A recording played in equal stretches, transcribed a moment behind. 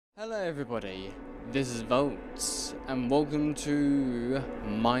Hello everybody, this is Volts, and welcome to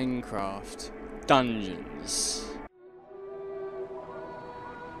Minecraft Dungeons.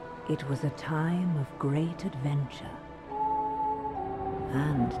 It was a time of great adventure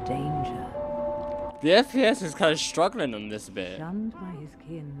and danger. The FPS is kind of struggling on this bit. Shunned by his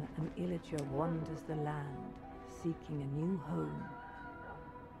kin, an illager wanders the land, seeking a new home.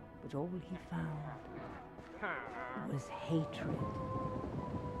 But all he found was hatred.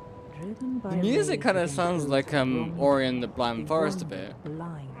 Driven by The music rage kind of against sounds those like who wronged Ori him, and the Blind he Forest a wandered bit.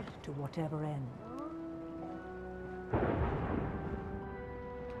 blind to whatever end.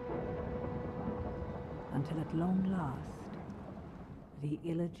 Until at long last, the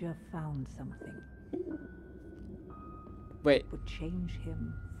illager found something Wait, would change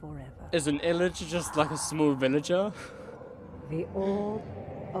him forever. is an illager just like a small villager? The orb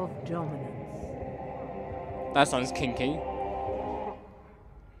of dominance. That sounds kinky.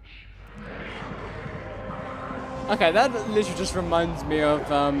 Okay, that literally just reminds me of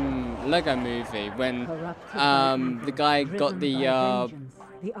Lego Movie when the guy got the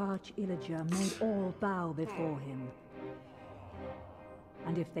The arch-illager made all bow before him.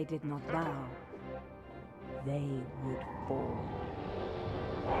 And if they did not bow, they would fall.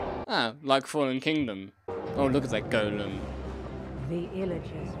 like Fallen Kingdom. Oh, look at that golem. The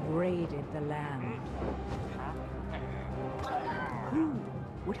illagers raided the land. Who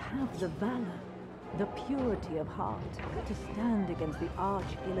would have the valor, the purity of heart, to stand against the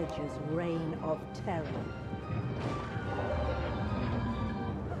arch-illager's reign of terror?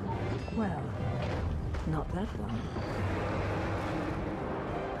 Well, not that one.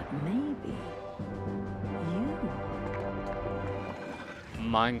 But maybe you.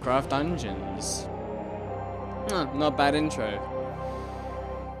 Minecraft Dungeons. Not a bad intro.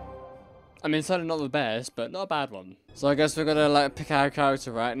 I mean, certainly not the best, but not a bad one. So I guess we're gonna like pick our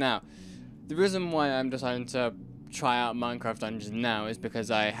character right now. The reason why I'm deciding to try out Minecraft Dungeons now is because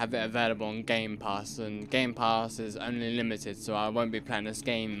I have it available on Game Pass, and Game Pass is only limited, so I won't be playing this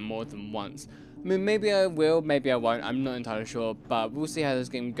game more than once. I mean, maybe I will, maybe I won't, I'm not entirely sure, but we'll see how this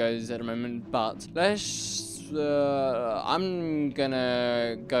game goes at the moment. But let's, I'm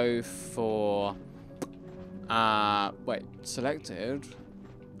gonna go for, wait, selected?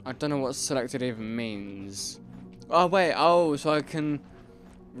 I don't know what selected even means. Oh wait, oh, so I can,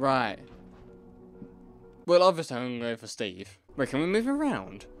 right. Well, obviously I'm gonna go for Steve. Wait, can we move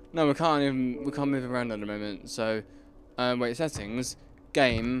around? No, we can't move around at the moment, so, wait, settings,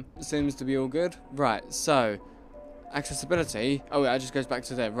 game, seems to be all good. Right, so, accessibility, oh wait, it just goes back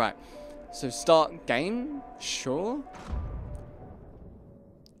to there, right. So start game, sure.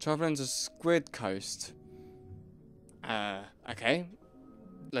 Traveling to Squid Coast. Okay.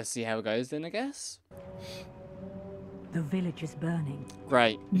 Let's see how it goes then, I guess. The village is burning.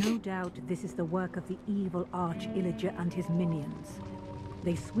 Great. No doubt this is the work of the evil arch-illager and his minions.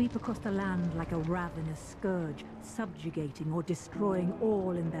 They sweep across the land like a ravenous scourge, subjugating or destroying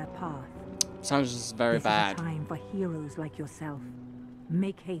all in their path. Sounds just very bad. This is a time for heroes like yourself.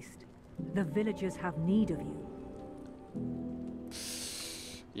 Make haste. The villagers have need of you.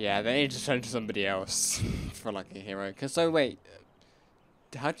 Yeah, they need to turn to somebody else for like a hero. Cause so wait,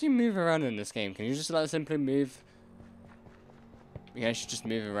 how do you move around in this game? Can you just like simply move? You should just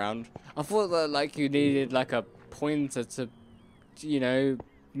move around. I thought that like you needed like a pointer to, you know,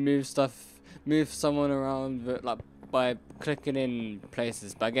 move someone around, but, like by clicking in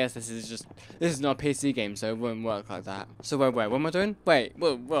places. But I guess this is not a PC game, so it won't work like that. So wait, what am I doing? Wait,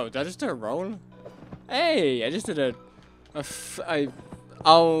 whoa, did I just do a roll? Hey, I just did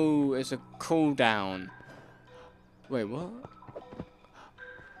oh, it's a cooldown. Wait, what?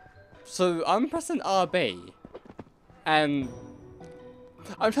 So I'm pressing RB, and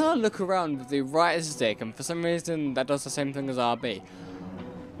I'm trying to look around with the right stick, and for some reason that does the same thing as RB.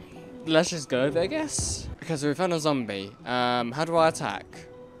 Let's just go over it, I guess. Okay, so we found a zombie. How do I attack?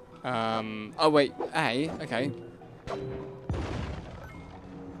 Oh wait, A, okay.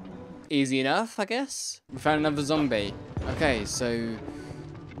 Easy enough, I guess. We found another zombie. Okay, so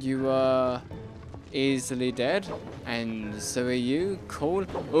you are easily dead, and so are you. Cool.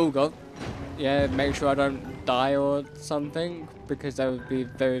 Oh god. Yeah, make sure I don't die or something, because that would be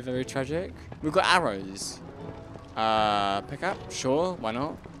very, very tragic. We've got arrows. Pick up? Sure, why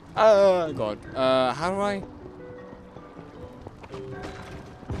not? Oh god. How do I?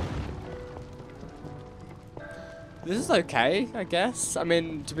 This is okay, I guess. I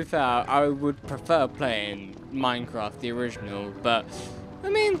mean, to be fair, I would prefer playing Minecraft, the original, but I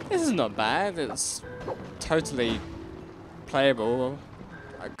mean, this is not bad. It's totally playable,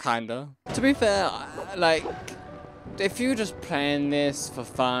 kinda. To be fair, like, if you were just playing this for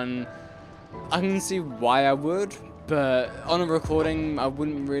fun, I can see why I would, but on a recording, I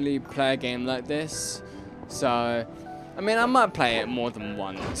wouldn't really play a game like this. So, I mean, I might play it more than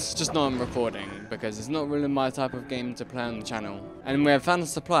once, just not on recording, because it's not really my type of game to play on the channel. And we have found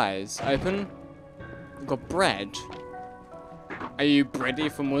supplies. Open. We've got bread. Are you ready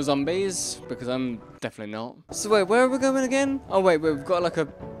for more zombies? Because I'm definitely not. So wait, where are we going again? Oh wait, we've got like a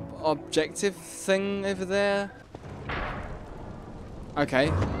objective thing over there. Okay.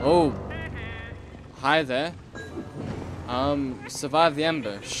 Oh. Hi there. Survive the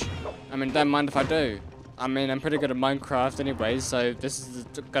ambush. I mean, don't mind if I do. I mean, I'm pretty good at Minecraft anyway, so this is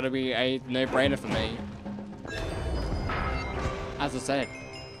gotta be a no-brainer for me. As I said,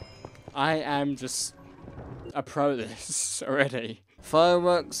 I am just a pro at this already.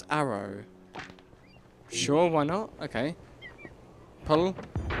 Fireworks arrow. Sure, why not? Okay. Pull.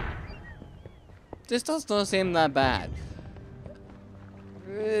 This does not seem that bad.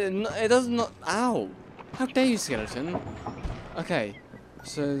 It does not. Ow! How dare you, skeleton? Okay,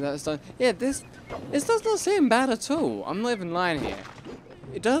 so that's done. Yeah, this does not seem bad at all. I'm not even lying here.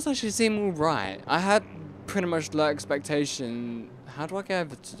 It does actually seem alright. I had pretty much low expectation. How do I get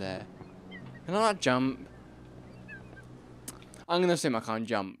over to there? Can I not jump? I'm gonna assume I can't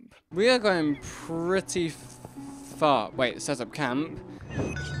jump. We are going pretty far. Wait, set up camp.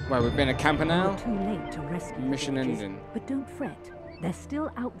 Well, we've been a camper now. Too late to rescue Mission the villagers, ending. But don't fret. They're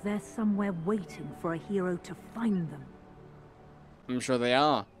still out there somewhere waiting for a hero to find them. I'm sure they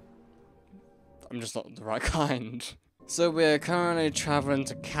are. I'm just not the right kind. So we're currently traveling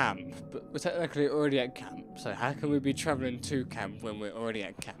to camp, but we're technically already at camp. So how can we be traveling to camp when we're already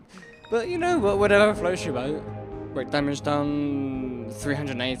at camp? But you know what, whatever floats your boat. Wait, damage done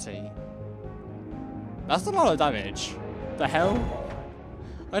 380. That's a lot of damage. The hell?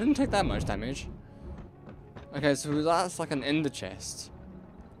 I didn't take that much damage. Okay, so that's like an ender chest.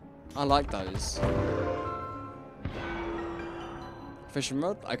 I like those. Fishing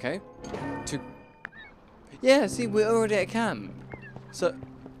rod, okay. Yeah, see, we're already at camp. So,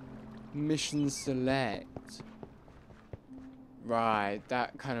 mission select. Right,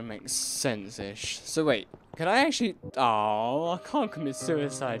 that kind of makes sense-ish. So wait, can I actually... Oh, I can't commit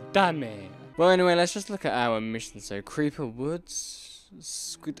suicide, damn it. Well, anyway, let's just look at our mission. So, Creeper Woods,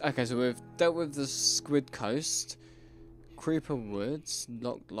 Squid... Okay, so we've dealt with the Squid Coast. Creeper Woods,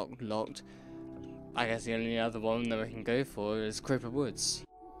 locked. I guess the only other one that we can go for is Creeper Woods.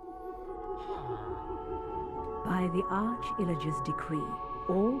 By the Arch-Illager's decree,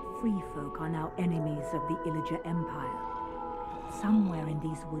 all free folk are now enemies of the Illager Empire. Somewhere in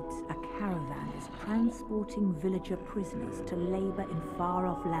these woods, a caravan is transporting villager prisoners to labor in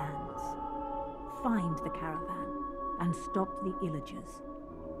far-off lands. Find the caravan and stop the Illagers,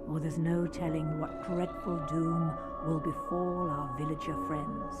 or there's no telling what dreadful doom will befall our villager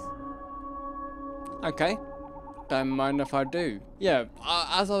friends. Okay. Don't mind if I do. Yeah,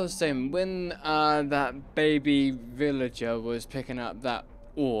 as I was saying, when that baby villager was picking up that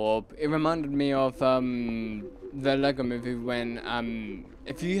orb, it reminded me of the Lego Movie when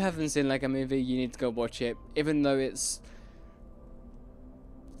if you haven't seen Lego Movie, you need to go watch it, even though it's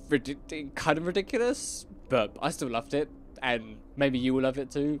kind of ridiculous, but I still loved it, and maybe you will love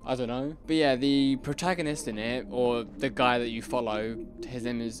it too, I don't know. But yeah, the protagonist in it, or the guy that you follow, his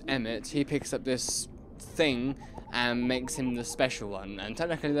name is Emmett, he picks up this thing and makes him the special one, and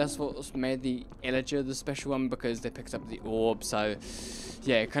technically that's what's made the Illager the special one, because they picked up the orb. So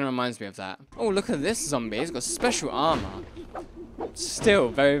yeah, it kind of reminds me of that. Oh, look at this zombie, he's got special armor. Still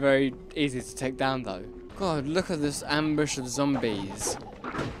very, very easy to take down though. God, look at this ambush of zombies.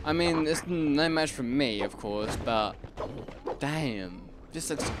 I mean, it's no match for me, of course, but damn, this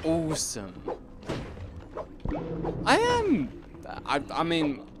looks awesome. I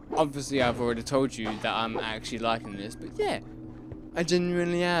mean, obviously I've already told you that I'm actually liking this, but yeah, I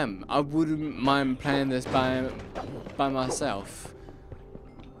genuinely am. I wouldn't mind playing this by myself.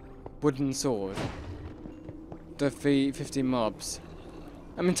 Wooden sword. Defeat 50 mobs.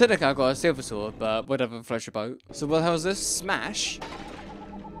 I mean, technically I got a silver sword, but whatever, floats your boat. So what the hell is this? Smash?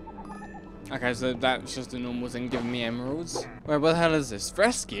 Okay, so that's just a normal thing giving me emeralds. Wait, what the hell is this?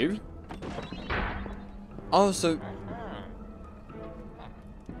 Rescue? Oh, so...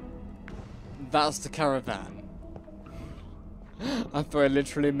 that's the caravan. I thought it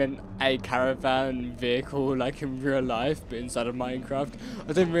literally meant a caravan vehicle like in real life, but inside of Minecraft.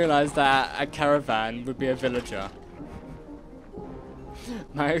 I didn't realise that a caravan would be a villager.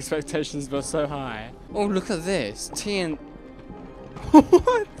 My expectations were so high. Oh, look at this.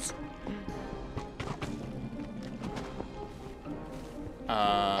 What?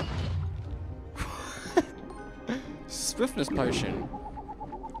 swiftness potion.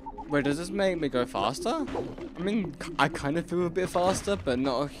 Wait, does this make me go faster? I mean, I kind of feel a bit faster, but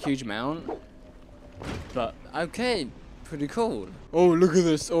not a huge amount. But, okay, pretty cool. Oh, look at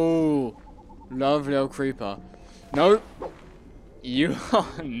this. Oh, lovely old creeper. Nope. You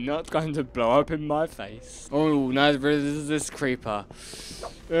are not going to blow up in my face. Oh, no, this is this creeper.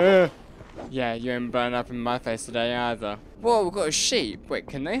 Yeah, you ain't blowing up in my face today either. Whoa, we've got a sheep. Wait,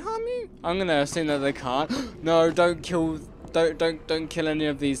 can they harm you? I'm gonna assume that they can't. No, don't kill any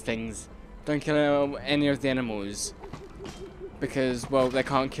of these things. Don't kill any of the animals. Because, well, they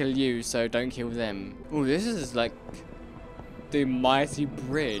can't kill you, so don't kill them. Oh, this is like the mighty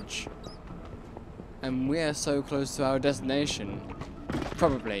bridge. And we are so close to our destination.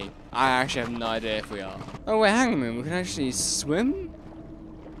 Probably. I actually have no idea if we are. Oh, wait, hang on a minute. We can actually swim?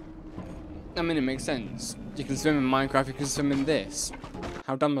 I mean, it makes sense. You can swim in Minecraft, you can swim in this.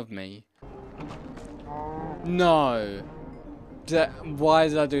 How dumb of me. No. Why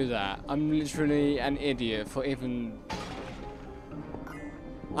did I do that? I'm literally an idiot for even...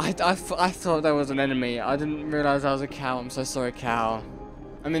 I thought that was an enemy. I didn't realise I was a cow. I'm so sorry, cow.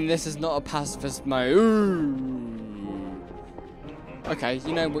 I mean, this is not a pacifist mode. Ooh. Okay,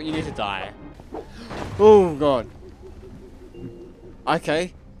 you know what? You need to die. Oh, God.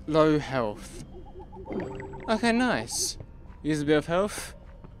 Okay. Low health. Okay, nice. Use a bit of health.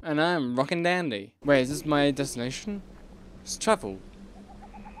 And I'm rockin' dandy. Wait, is this my destination? Let's travel.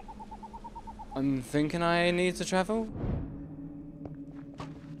 I'm thinking I need to travel.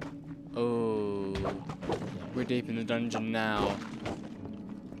 Oh. We're deep in the dungeon now.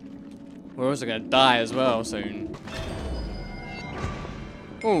 We're also gonna die as well soon.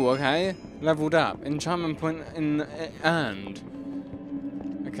 Oh, okay. Leveled up. Enchantment point earned.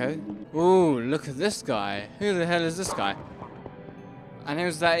 Okay. Oh, look at this guy. Who the hell is this guy? And it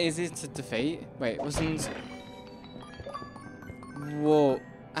was that easy to defeat? Wait, wasn't... Whoa.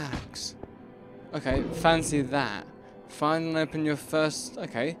 Axe. Okay, fancy that. Find and open your first...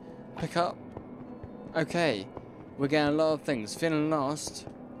 Okay. Pick up. Okay. We're getting a lot of things. Feeling lost.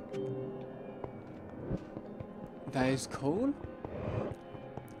 That is cool.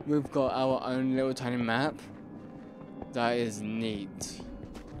 We've got our own little tiny map. That is neat.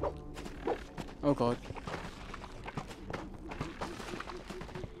 Oh God.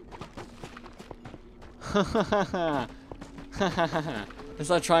 It's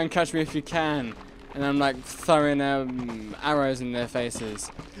like try and catch me if you can. And I'm like throwing arrows in their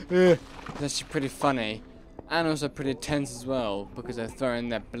faces. Ugh. It's actually pretty funny. And also pretty tense as well. Because they're throwing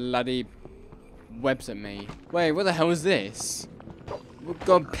their bloody webs at me. Wait, what the hell is this? We've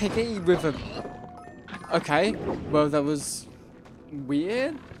got piggy with a... Okay. Well, that was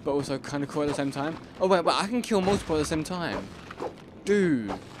weird. But also kind of cool at the same time. Oh, wait, but I can kill multiple at the same time.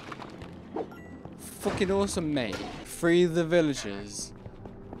 Dude. Fucking awesome, mate. Free the villagers.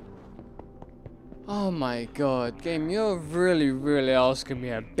 Oh my God, game, you're really asking me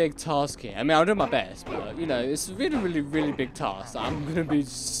a big task here. I mean, I'll do my best, but, you know, it's a really big task that I'm gonna be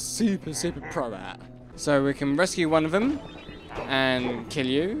super pro at. So we can rescue one of them and kill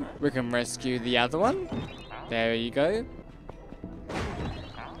you. We can rescue the other one. There you go.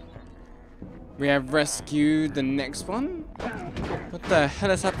 We have rescued the next one. What the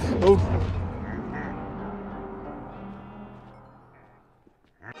hell is happening? Oh.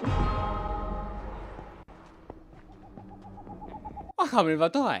 I can't believe I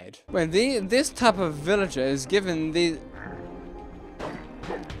died. Wait, this type of villager is given the...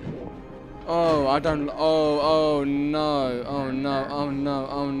 Oh, I don't... Oh no. Oh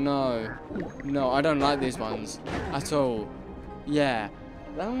no. No, I don't like these ones at all. Yeah,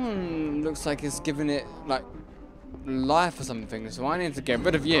 that one looks like it's giving it, like, life or something, so I need to get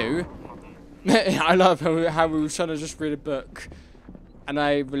rid of you. I love how we were trying to just read a book, and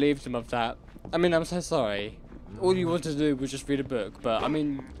I relieved him of that. I mean, I'm so sorry. All you wanted to do was just read a book, but I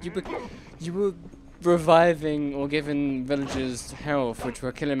mean, you were reviving or giving villagers health, which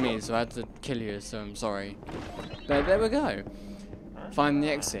were killing me, so I had to kill you. So I'm sorry. But there we go. Find the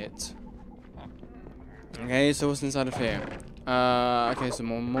exit. Okay, so what's inside of here? Okay, so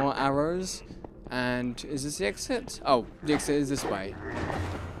more arrows. And is this the exit? Oh, the exit is this way.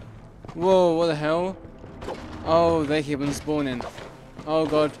 Whoa, what the hell? Oh, they keep on spawning. Oh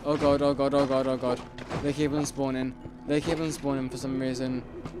God, oh God, oh God, oh God, oh God. They keep on spawning. They keep on spawning for some reason.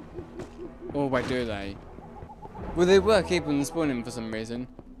 Oh wait, do they? Well, they were keeping spawning for some reason.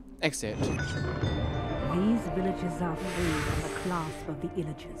 Exit. These villages are free from the clasp of the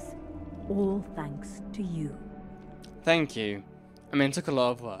illagers. All thanks to you. Thank you. I mean, it took a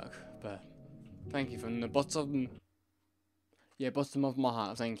lot of work, but thank you from the bottom... Yeah, bottom of my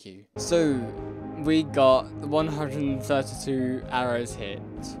heart, thank you. So, we got 132 arrows hit.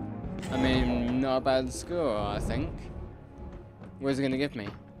 I mean, not a bad score, I think. What's it gonna give me?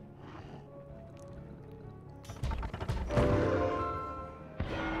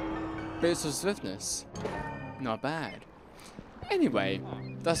 Boots of swiftness. Not bad. Anyway,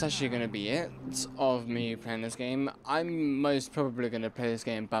 that's actually going to be it of me playing this game. I'm most probably going to play this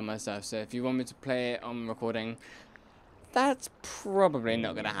game by myself, so if you want me to play it on recording, that's probably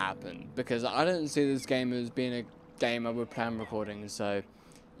not going to happen, because I don't see this game as being a game I would play on recording, so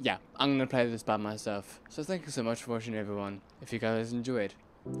yeah, I'm going to play this by myself. So thank you so much for watching, everyone. If you guys enjoyed,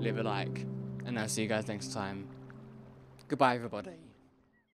 leave a like, and I'll see you guys next time. Goodbye, everybody.